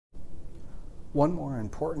One more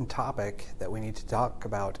important topic that we need to talk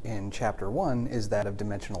about in Chapter 1 is that of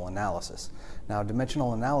dimensional analysis. Now,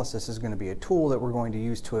 dimensional analysis is going to be a tool that we're going to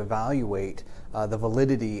use to evaluate the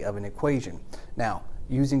validity of an equation. Now,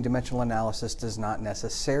 using dimensional analysis does not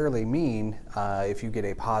necessarily mean if you get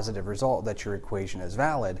a positive result that your equation is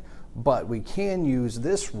valid, but we can use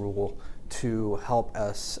this rule to help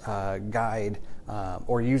us guide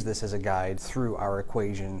or use this as a guide through our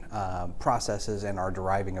equation processes and our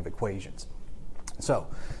deriving of equations. So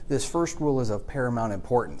this first rule is of paramount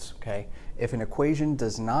importance, okay? If an equation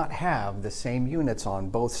does not have the same units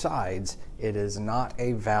on both sides, it is not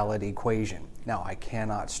a valid equation. Now, I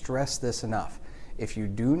cannot stress this enough. If you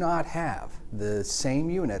do not have the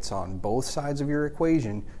same units on both sides of your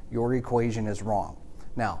equation is wrong.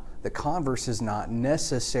 Now, the converse is not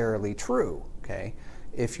necessarily true, okay?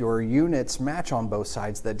 If your units match on both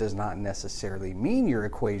sides, that does not necessarily mean your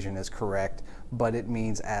equation is correct, but it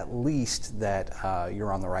means at least that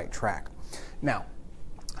you're on the right track. Now,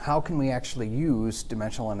 how can we actually use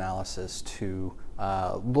dimensional analysis to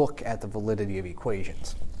look at the validity of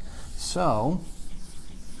equations? So,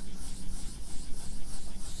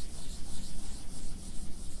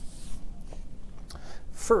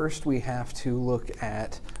 first we have to look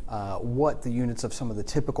at what the units of some of the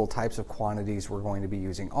typical types of quantities we're going to be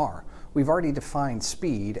using are. We've already defined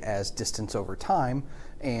speed as distance over time,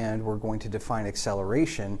 and we're going to define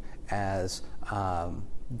acceleration as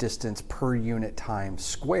distance per unit time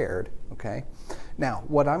squared, okay? Now,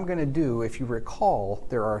 what I'm going to do, if you recall,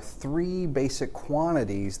 there are three basic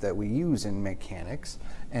quantities that we use in mechanics,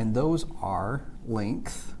 and those are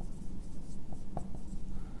length,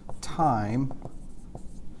 time,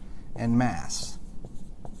 and mass.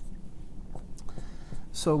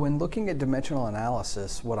 So when looking at dimensional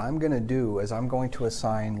analysis, what I'm going to do is I'm going to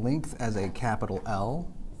assign length as a capital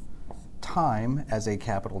L, time as a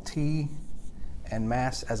capital T, and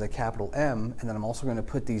mass as a capital M, and then I'm also going to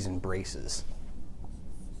put these in braces.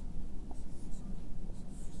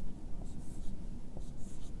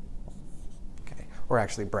 Okay, or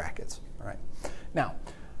actually brackets, all right? Now,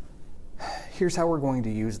 here's how we're going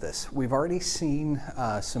to use this. We've already seen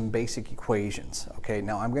some basic equations. Okay,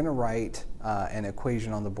 now I'm going to write an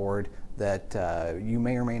equation on the board that you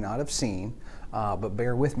may or may not have seen, but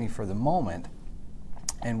bear with me for the moment.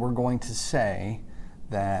 And we're going to say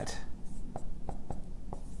that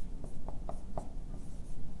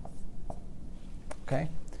okay,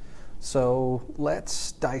 so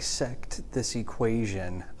let's dissect this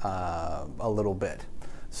equation a little bit.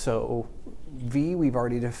 So v we've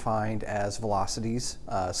already defined as velocities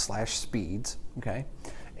slash speeds, okay?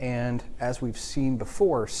 And as we've seen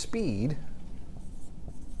before, speed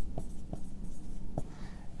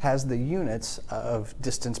has the units of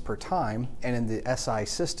distance per time, and in the SI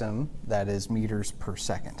system, that is meters per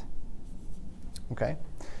second, okay?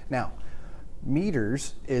 Now,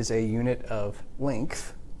 meters is a unit of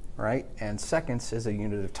length, right? And seconds is a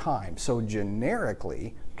unit of time. So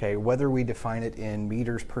generically, okay, whether we define it in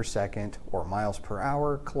meters per second or miles per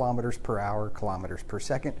hour, kilometers per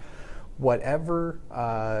second, whatever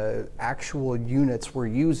actual units we're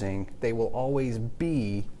using, they will always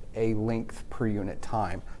be a length per unit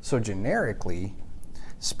time. So generically,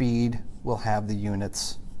 speed will have the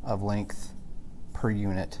units of length per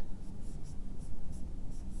unit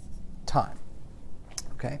time,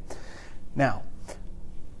 okay? Now,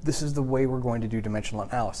 this is the way we're going to do dimensional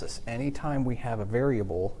analysis. Anytime we have a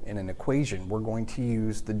variable in an equation, we're going to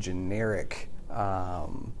use the generic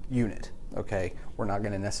unit, okay? We're not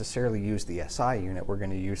going to necessarily use the SI unit, we're going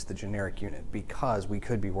to use the generic unit because we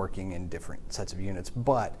could be working in different sets of units.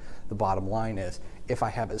 But the bottom line is, if I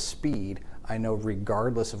have a speed, I know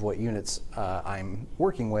regardless of what units I'm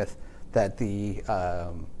working with, that the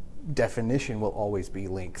definition will always be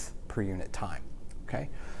length per unit time, okay?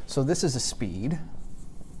 So this is a speed.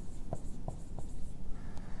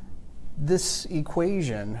 This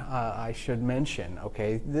equation, I should mention,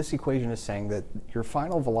 okay, this equation is saying that your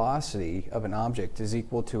final velocity of an object is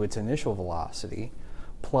equal to its initial velocity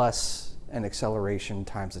plus an acceleration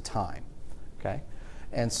times the time, okay?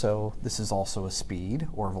 And so this is also a speed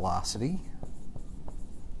or velocity.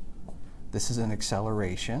 This is an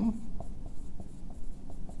acceleration.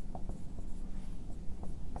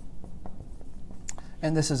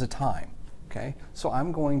 And this is a time. Okay, so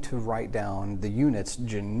I'm going to write down the units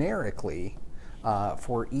generically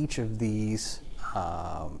for each of these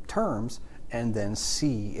terms and then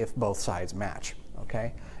see if both sides match,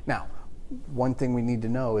 okay? Now, one thing we need to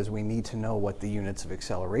know is we need to know what the units of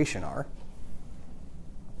acceleration are.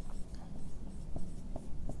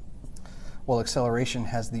 Well, acceleration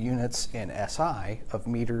has the units in SI of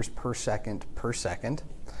meters per second,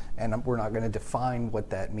 And we're not going to define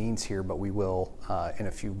what that means here, but we will in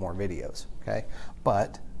a few more videos, okay?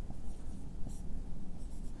 But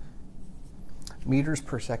meters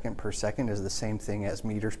per second is the same thing as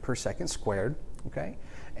meters per second squared, okay?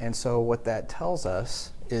 And so what that tells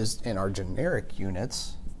us is in our generic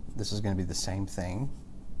units, this is going to be the same thing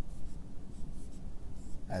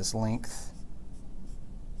as length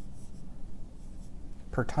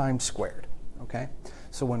per time squared, okay?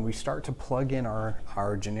 So when we start to plug in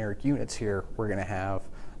our generic units here, we're going to have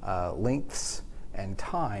lengths and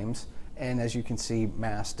times, and as you can see,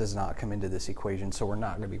 mass does not come into this equation, so we're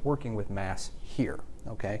not going to be working with mass here,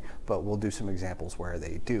 okay? But we'll do some examples where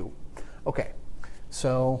they do. Okay,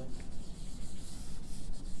 so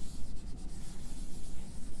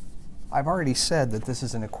I've already said that this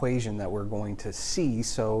is an equation that we're going to see,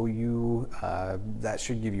 so that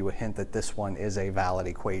should give you a hint that this one is a valid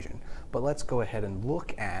equation. But let's go ahead and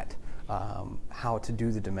look at how to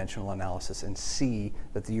do the dimensional analysis and see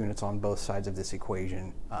that the units on both sides of this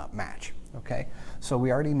equation match. Okay, so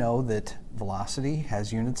we already know that velocity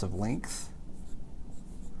has units of length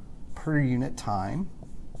per unit time.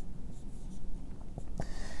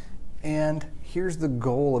 And here's the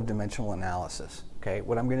goal of dimensional analysis. Okay,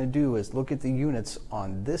 what I'm going to do is look at the units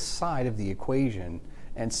on this side of the equation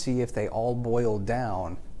and see if they all boil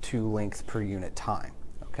down to length per unit time.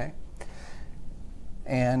 Okay,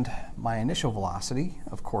 and my initial velocity,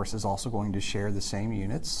 of course, is also going to share the same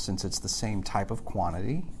units since it's the same type of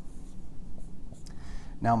quantity.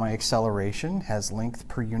 Now my acceleration has length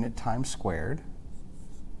per unit time squared.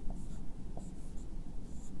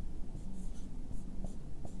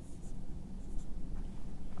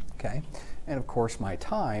 Okay, and of course my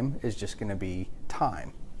time is just going to be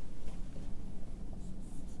time.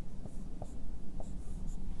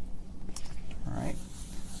 All right.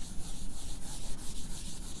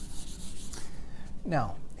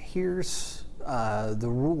 Now, here's the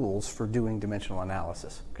rules for doing dimensional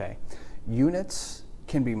analysis, okay? Units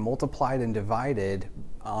can be multiplied and divided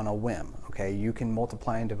on a whim, okay? You can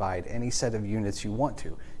multiply and divide any set of units you want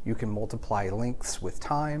to. You can multiply lengths with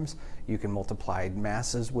times, you can multiply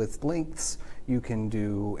masses with lengths, you can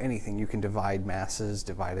do anything. You can divide masses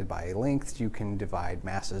divided by length, you can divide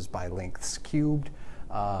masses by lengths cubed,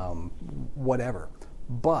 whatever.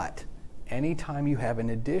 But anytime you have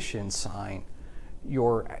an addition sign,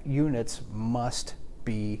 your units must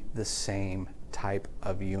be the same type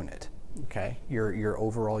of unit, okay? Your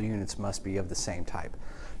overall units must be of the same type.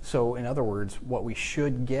 So in other words, what we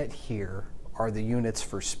should get here are the units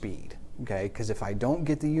for speed, okay? Because if I don't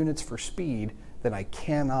get the units for speed, then I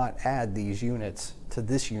cannot add these units to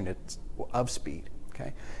this unit of speed,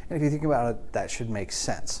 okay? And if you think about it, that should make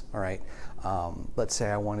sense, all right? Let's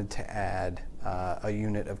say I wanted to add a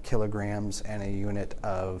unit of kilograms and a unit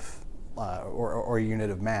of or a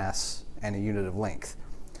unit of mass and a unit of length.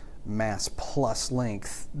 Mass plus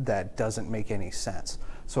length, that doesn't make any sense.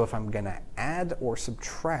 So if I'm going to add or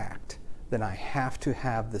subtract, then I have to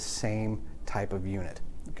have the same type of unit,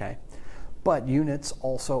 okay? But units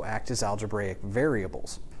also act as algebraic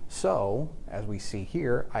variables. So, as we see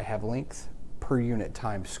here, I have length per unit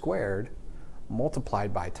time squared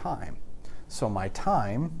multiplied by time. So my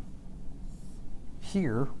time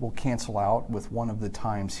here will cancel out with one of the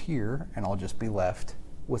times here, and I'll just be left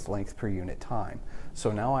with length per unit time.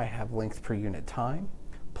 So now I have length per unit time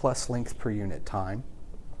plus length per unit time.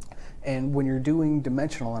 And when you're doing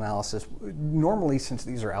dimensional analysis, normally, since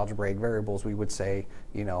these are algebraic variables, we would say,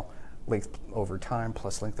 you know, length over time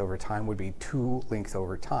plus length over time would be 2 length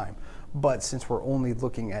over time. But since we're only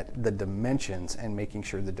looking at the dimensions and making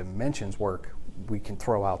sure the dimensions work, we can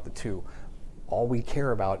throw out the 2. All we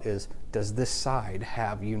care about is, does this side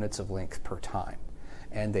have units of length per time?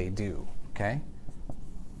 And they do, okay?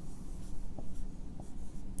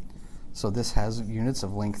 So this has units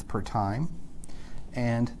of length per time,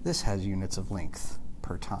 and this has units of length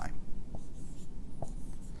per time.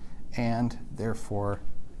 And therefore,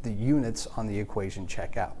 the units on the equation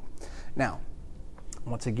check out. Now,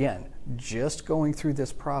 once again, just going through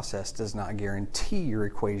this process does not guarantee your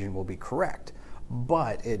equation will be correct,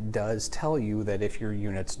 but it does tell you that if your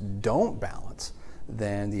units don't balance,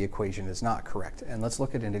 then the equation is not correct. And let's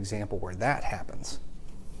look at an example where that happens.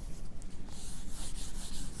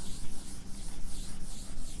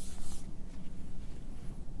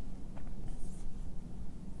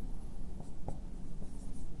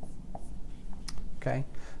 Okay,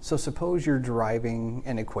 so suppose you're deriving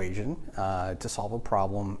an equation to solve a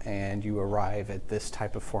problem, and you arrive at this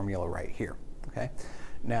type of formula right here. Okay,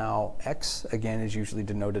 now x again is usually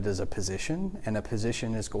denoted as a position, and a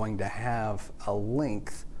position is going to have a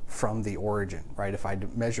length from the origin, right? If I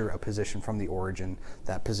measure a position from the origin,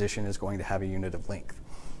 that position is going to have a unit of length.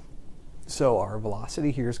 So our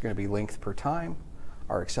velocity here is going to be length per time,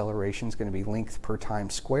 our acceleration is going to be length per time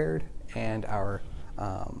squared, and our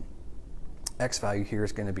x value here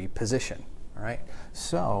is going to be position, all right?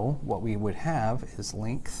 So what we would have is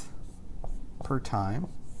length per time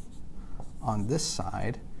on this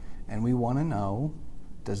side, and we want to know,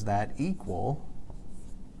 does that equal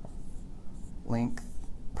length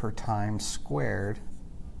per time squared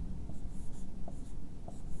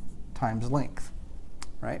times length,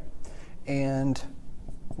 right? And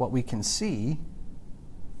what we can see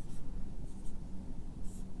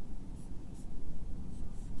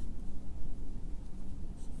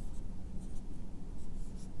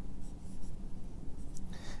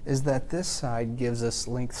is that this side gives us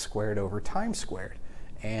length squared over time squared,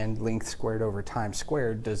 and length squared over time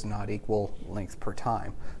squared does not equal length per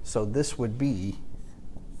time. So this would be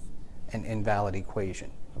an invalid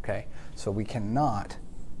equation, okay? So we cannot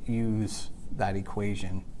use that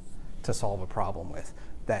equation to solve a problem with.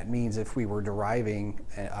 That means if we were deriving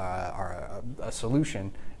a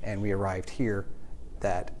solution and we arrived here,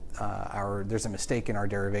 that there's a mistake in our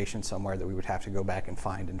derivation somewhere that we would have to go back and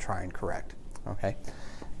find and try and correct, okay?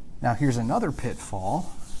 Now here's another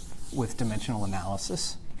pitfall with dimensional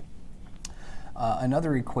analysis.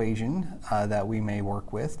 Another equation that we may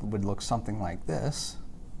work with would look something like this.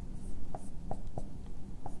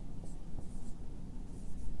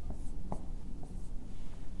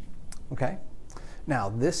 Okay, now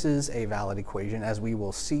this is a valid equation, as we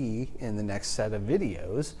will see in the next set of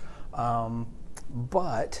videos,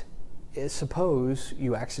 but suppose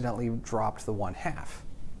you accidentally dropped the 1/2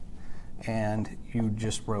 and you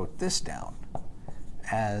just wrote this down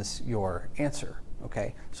as your answer.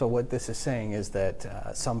 Okay, so what this is saying is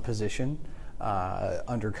that some position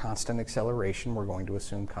under constant acceleration, we're going to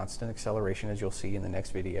assume constant acceleration, as you'll see in the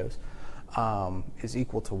next videos, is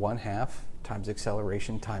equal to 1/2 times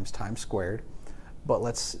acceleration times time squared. But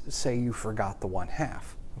let's say you forgot the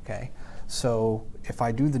 1/2. Okay, so if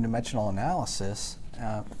I do the dimensional analysis,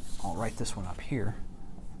 I'll write this one up here.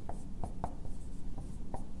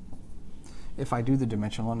 If I do the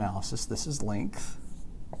dimensional analysis, this is length.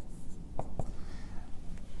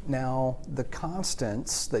 Now, the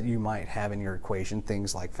constants that you might have in your equation,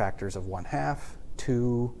 things like factors of 1/2,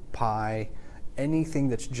 2, pi, anything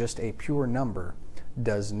that's just a pure number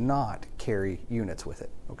does not carry units with it,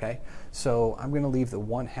 okay? So I'm going to leave the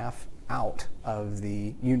 1/2 out of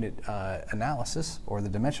the unit analysis, or the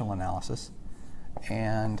dimensional analysis,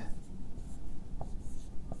 and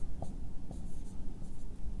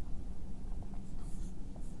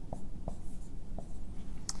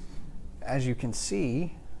as you can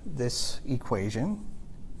see, this equation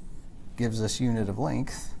gives us unit of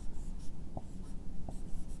length,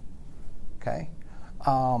 okay?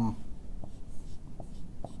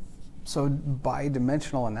 So by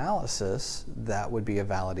dimensional analysis, that would be a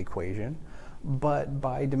valid equation, but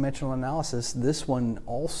by dimensional analysis, this one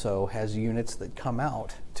also has units that come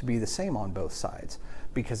out to be the same on both sides.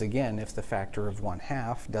 Because again, if the factor of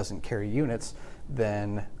 1/2 doesn't carry units,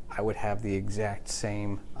 then I would have the exact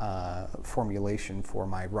same formulation for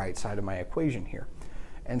my right side of my equation here.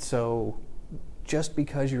 And so just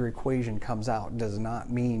because your equation comes out does not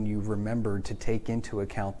mean you remembered to take into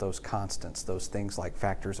account those constants, those things like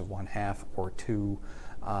factors of 1/2 or 2,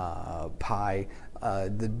 pi,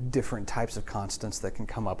 the different types of constants that can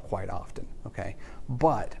come up quite often, okay?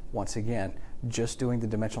 But once again, just doing the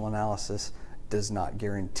dimensional analysis does not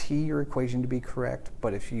guarantee your equation to be correct,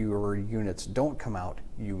 but if your units don't come out,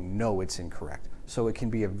 you know it's incorrect. So it can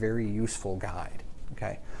be a very useful guide,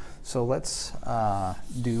 okay? So let's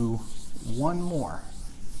do one more,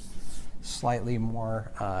 slightly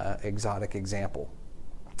more exotic example,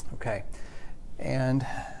 okay? And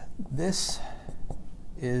this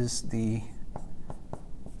is the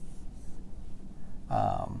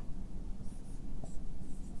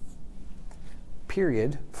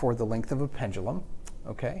period for the length of a pendulum,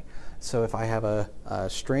 okay? So if I have a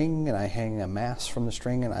string and I hang a mass from the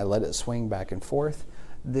string and I let it swing back and forth,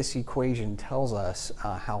 this equation tells us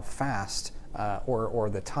how fast, or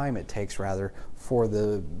the time it takes rather, for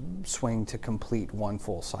the swing to complete one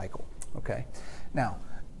full cycle, okay? Now,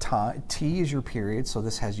 t is your period, so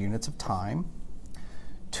this has units of time.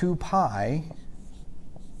 2 pi,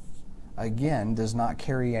 again, does not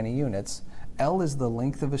carry any units. L is the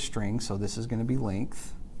length of a string, so this is going to be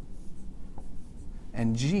length.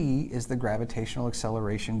 And g is the gravitational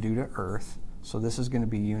acceleration due to Earth, so this is going to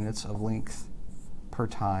be units of length per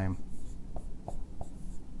time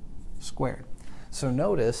squared. So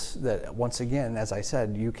notice that once again, as I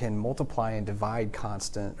said, you can multiply and divide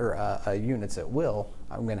constant or units at will.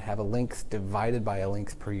 I'm going to have a length divided by a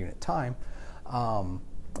length per unit time,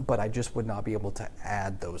 but I just would not be able to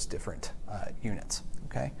add those different units.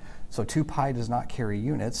 Okay, so 2 pi does not carry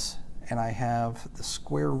units, and I have the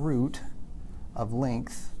square root of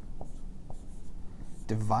length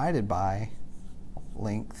divided by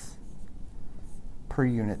length per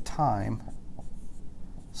unit time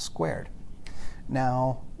squared.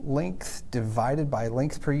 Now, length divided by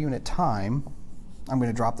length per unit time, I'm going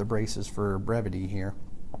to drop the braces for brevity here.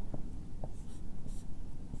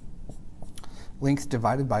 Length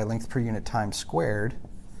divided by length per unit time squared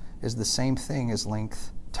is the same thing as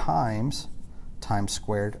length times time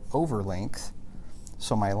squared over length.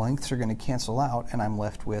 So my lengths are going to cancel out, and I'm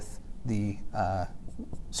left with the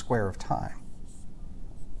square of time.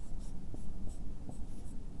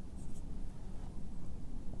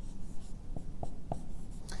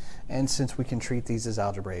 And since we can treat these as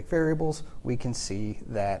algebraic variables, we can see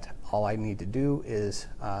that all I need to do is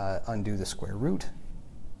undo the square root,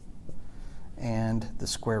 and the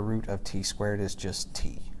square root of t squared is just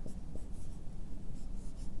t.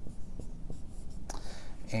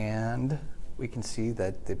 And we can see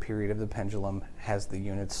that the period of the pendulum has the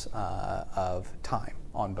units of time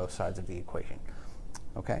on both sides of the equation.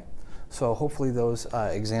 Okay, so hopefully those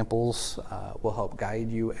examples will help guide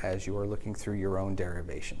you as you are looking through your own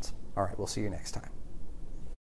derivations. All right, we'll see you next time.